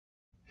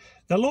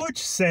The Lord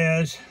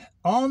says,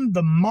 on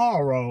the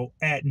morrow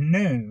at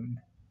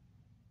noontime,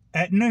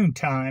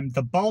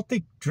 the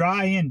Baltic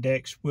dry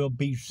index will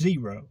be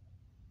 0,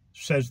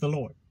 says the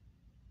Lord.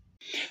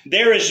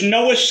 There is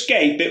no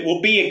escape. It will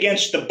be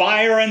against the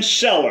buyer and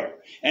seller,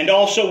 and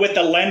also with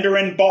the lender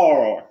and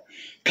borrower.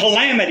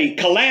 Calamity,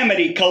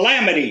 calamity,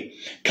 calamity.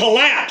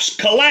 Collapse,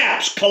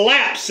 collapse,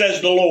 collapse,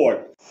 says the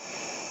Lord.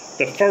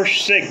 The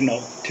first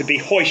signal to be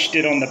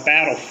hoisted on the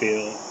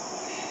battlefield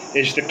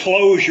is the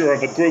closure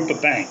of a group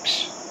of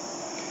banks,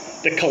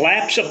 the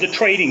collapse of the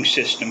trading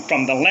system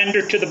from the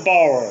lender to the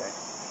borrower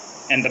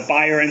and the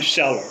buyer and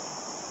seller.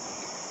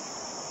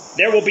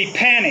 There will be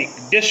panic,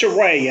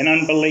 disarray, and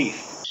unbelief.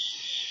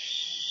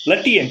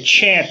 Let the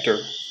enchanter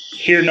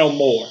hear no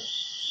more.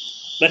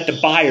 Let the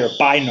buyer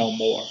buy no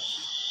more.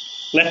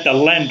 Let the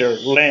lender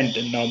lend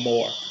no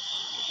more.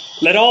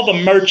 Let all the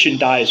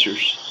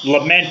merchandisers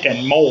lament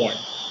and mourn,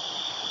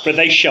 for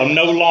they shall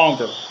no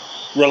longer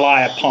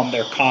rely upon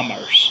their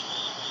commerce.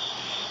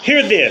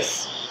 Hear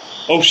this,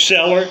 O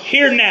seller,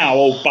 hear now,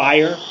 O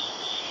buyer.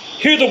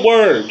 Hear the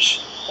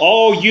words,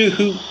 all you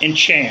who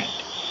enchant.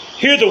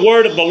 Hear the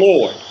word of the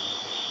Lord.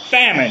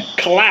 Famine,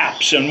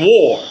 collapse, and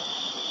war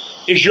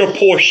is your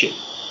portion,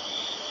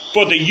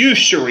 for the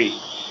usury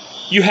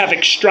you have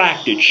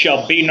extracted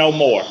shall be no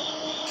more.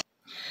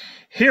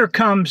 Here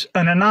comes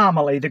an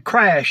anomaly, the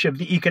crash of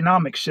the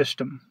economic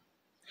system.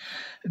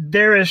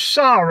 There is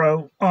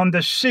sorrow on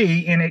the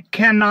sea, and it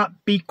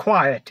cannot be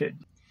quieted.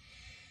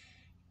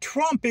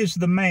 Trump is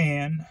the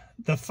man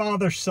the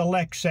Father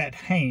selects at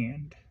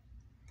hand.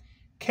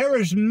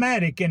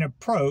 Charismatic in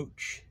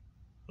approach,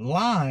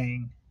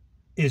 lying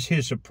is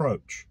his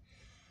approach.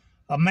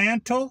 A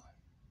mantle,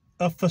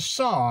 a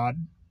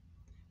facade,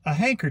 a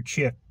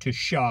handkerchief to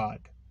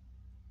shod.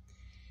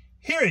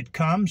 Here it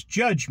comes,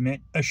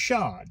 judgment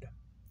ashod.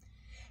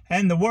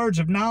 And the words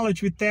of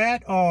knowledge with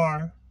that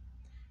are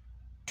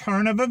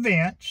turn of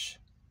events,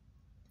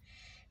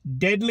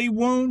 deadly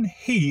wound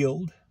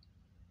healed,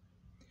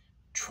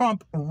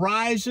 Trump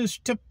rises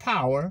to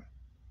power,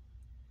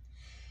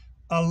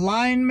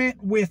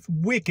 alignment with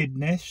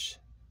wickedness,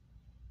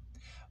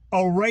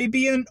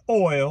 Arabian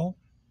oil,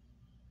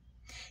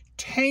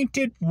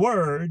 tainted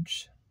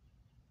words,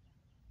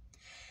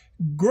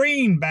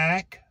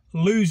 greenback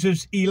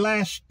loses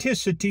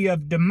elasticity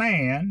of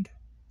demand,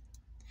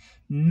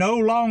 no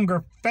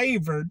longer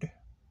favored,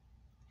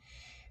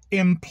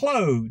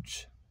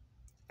 implodes.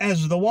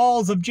 As the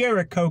walls of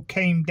Jericho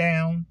came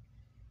down,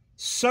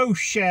 so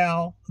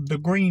shall the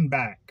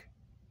greenback.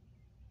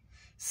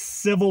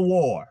 Civil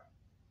war.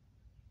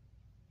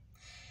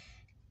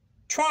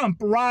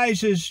 Trump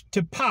rises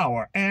to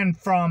power, and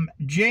from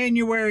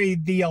January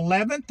the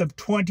 11th of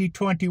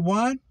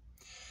 2021,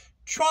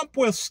 Trump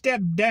will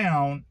step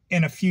down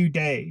in a few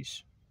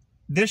days.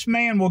 This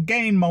man will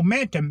gain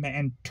momentum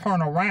and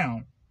turn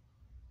around.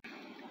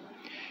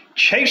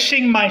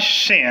 Chasing my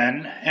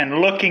sin and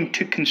looking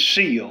to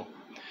conceal,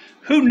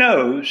 who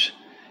knows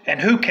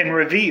and who can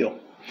reveal?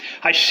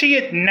 I see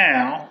it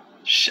now,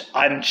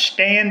 I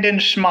stand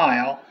and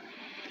smile.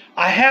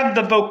 I have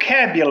the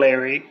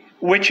vocabulary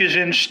which is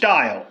in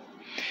style.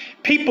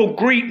 People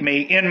greet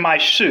me in my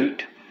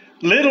suit.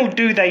 Little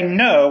do they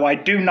know I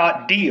do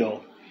not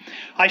deal.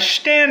 I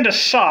stand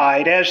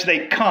aside as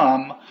they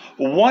come.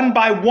 One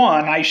by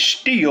one I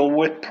steal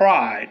with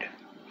pride.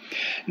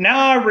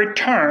 Now I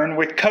return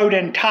with coat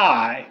and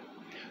tie.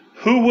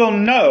 Who will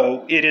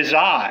know it is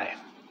I?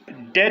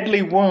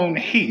 Deadly wound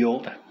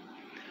healed,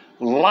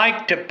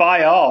 liked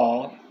by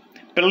all,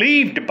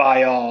 believed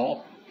by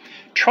all,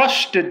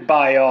 trusted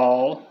by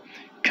all,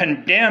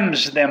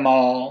 condemns them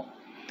all.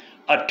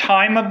 A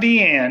time of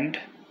the end.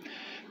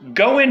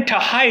 Go into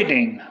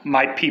hiding,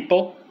 my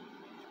people.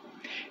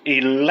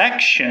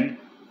 Election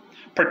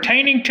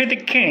pertaining to the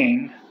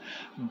king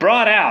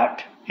brought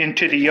out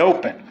into the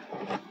open.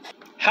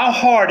 How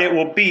hard it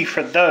will be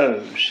for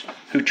those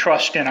who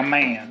trust in a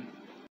man.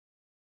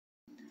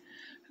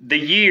 The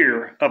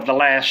year of the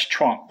last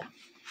Trump.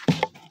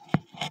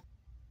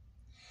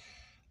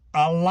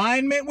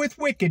 Alignment with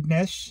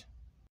wickedness.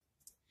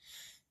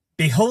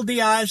 Behold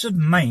the eyes of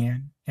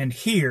man, and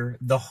hear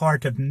the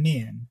heart of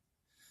men.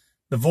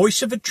 The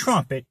voice of a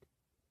trumpet,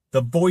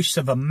 the voice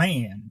of a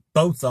man,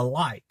 both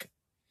alike.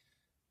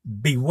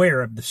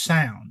 Beware of the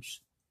sounds.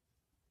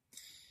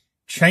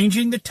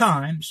 Changing the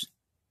times,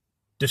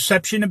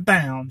 deception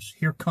abounds,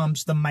 here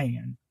comes the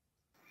man.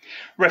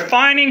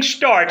 Refining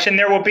starts, and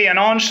there will be an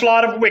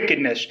onslaught of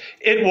wickedness.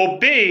 It will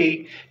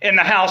be in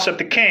the house of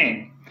the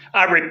king.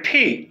 I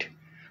repeat,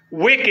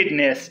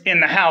 wickedness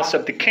in the house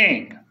of the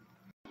king.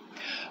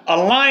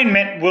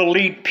 Alignment will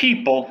lead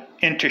people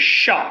into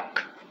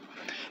shock.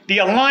 The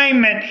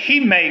alignment he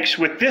makes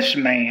with this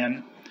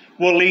man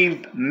will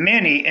leave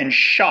many in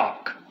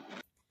shock.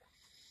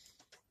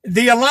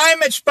 The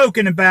alignment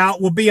spoken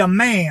about will be a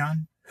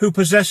man who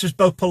possesses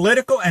both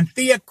political and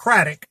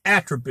theocratic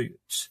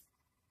attributes.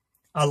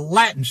 A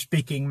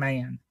Latin-speaking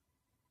man.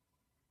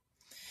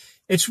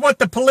 It's what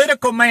the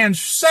political man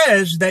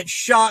says that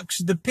shocks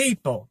the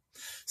people.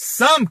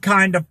 Some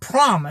kind of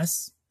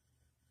promise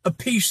of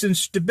peace and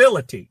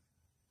stability.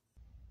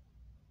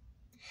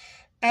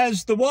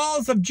 As the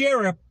walls of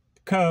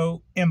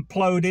Jericho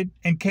imploded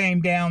and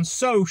came down,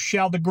 so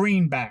shall the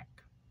greenback.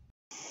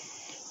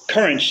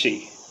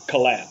 Currency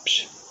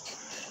collapse.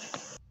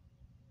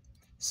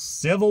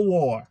 Civil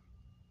war.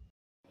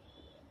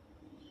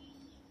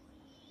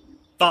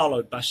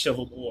 Followed by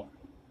civil war.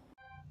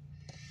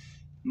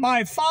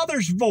 My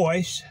Father's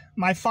voice,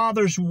 my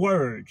Father's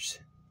words,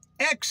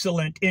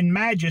 excellent in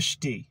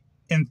majesty,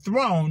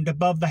 enthroned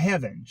above the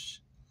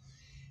heavens.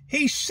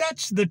 He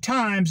sets the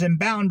times and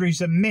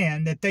boundaries of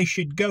men that they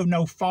should go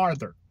no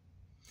farther.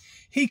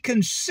 He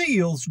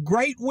conceals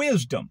great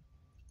wisdom,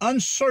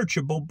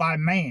 unsearchable by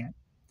man.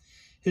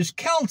 His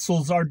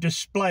counsels are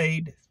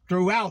displayed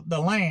throughout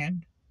the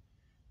land.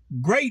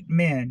 Great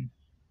men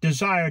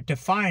desire to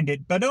find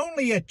it, but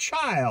only a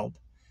child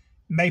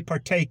may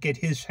partake at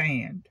his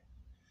hand.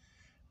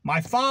 My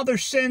Father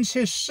sends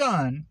his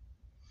Son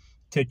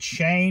to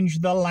change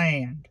the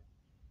land.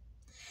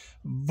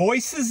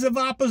 Voices of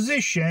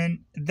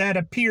opposition that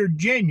appear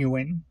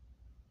genuine.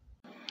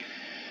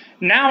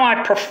 Now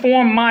I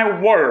perform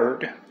my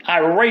word. I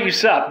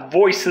raise up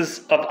voices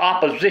of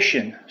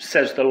opposition,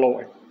 says the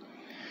Lord.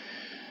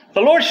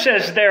 The Lord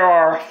says there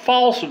are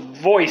false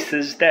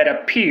voices that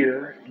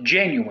appear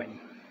genuine.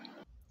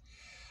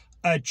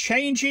 A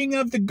changing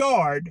of the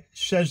guard,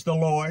 says the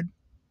Lord.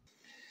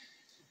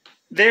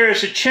 There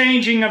is a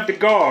changing of the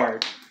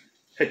guard.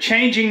 A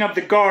changing of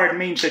the guard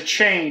means a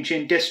change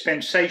in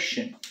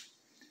dispensation.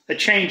 A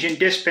change in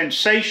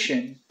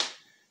dispensation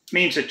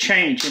means a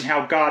change in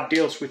how God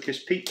deals with his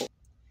people.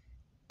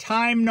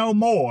 Time no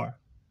more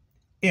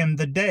in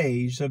the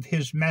days of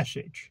his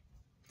message.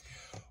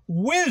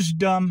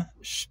 Wisdom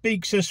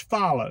speaks as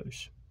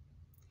follows.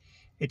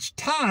 It's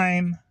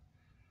time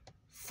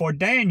for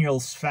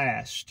Daniel's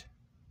fast.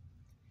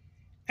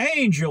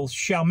 Angels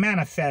shall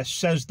manifest,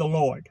 says the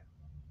Lord.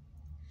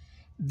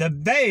 The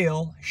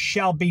veil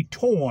shall be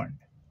torn.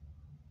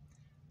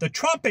 The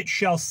trumpet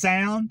shall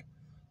sound.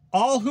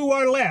 All who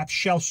are left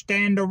shall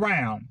stand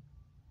around.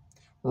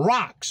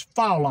 Rocks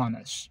fall on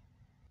us.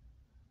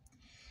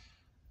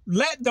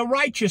 Let the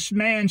righteous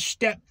man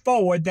step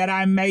forward that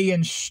I may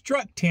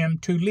instruct him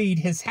to lead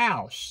his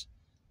house,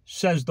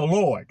 says the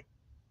Lord.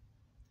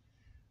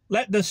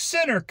 Let the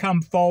sinner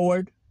come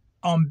forward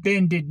on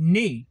bended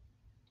knee.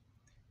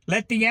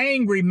 Let the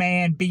angry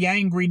man be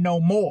angry no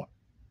more.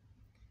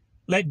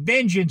 Let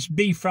vengeance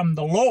be from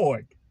the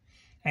Lord,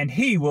 and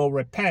he will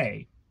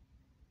repay.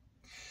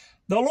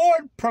 The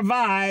Lord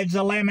provides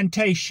a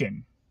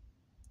lamentation.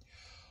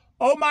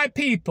 O my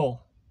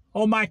people,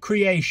 O my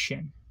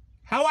creation,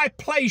 how I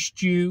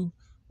placed you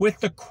with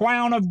the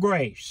crown of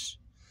grace.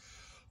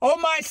 O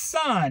my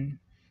son,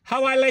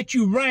 how I let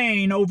you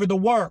reign over the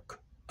work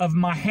of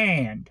my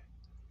hand,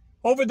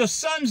 over the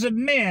sons of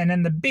men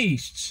and the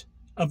beasts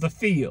of the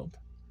field.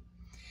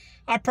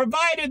 I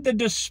provided the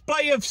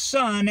display of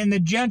sun and the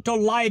gentle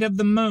light of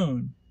the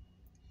moon.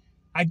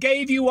 I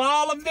gave you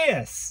all of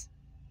this,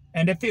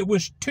 and if it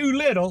was too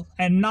little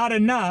and not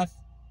enough,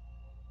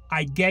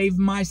 I gave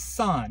my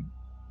son.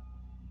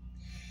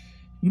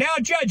 Now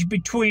judge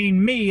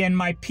between me and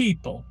my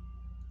people.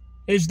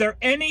 Is there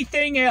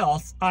anything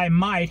else I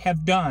might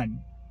have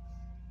done?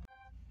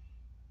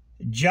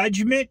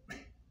 Judgment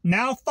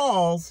now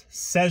falls,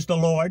 says the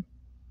Lord.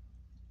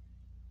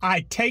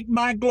 I take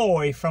my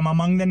glory from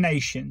among the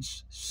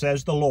nations,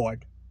 says the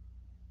Lord.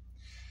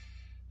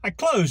 I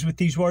close with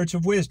these words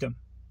of wisdom.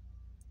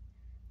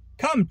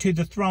 Come to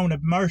the throne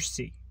of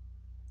mercy.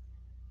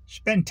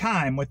 Spend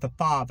time with the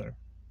Father.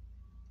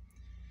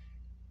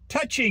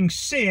 Touching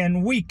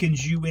sin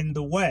weakens you in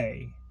the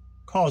way,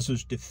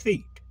 causes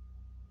defeat.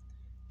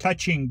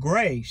 Touching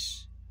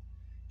grace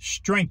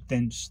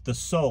strengthens the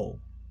soul,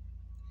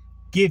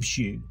 gives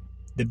you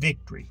the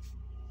victory.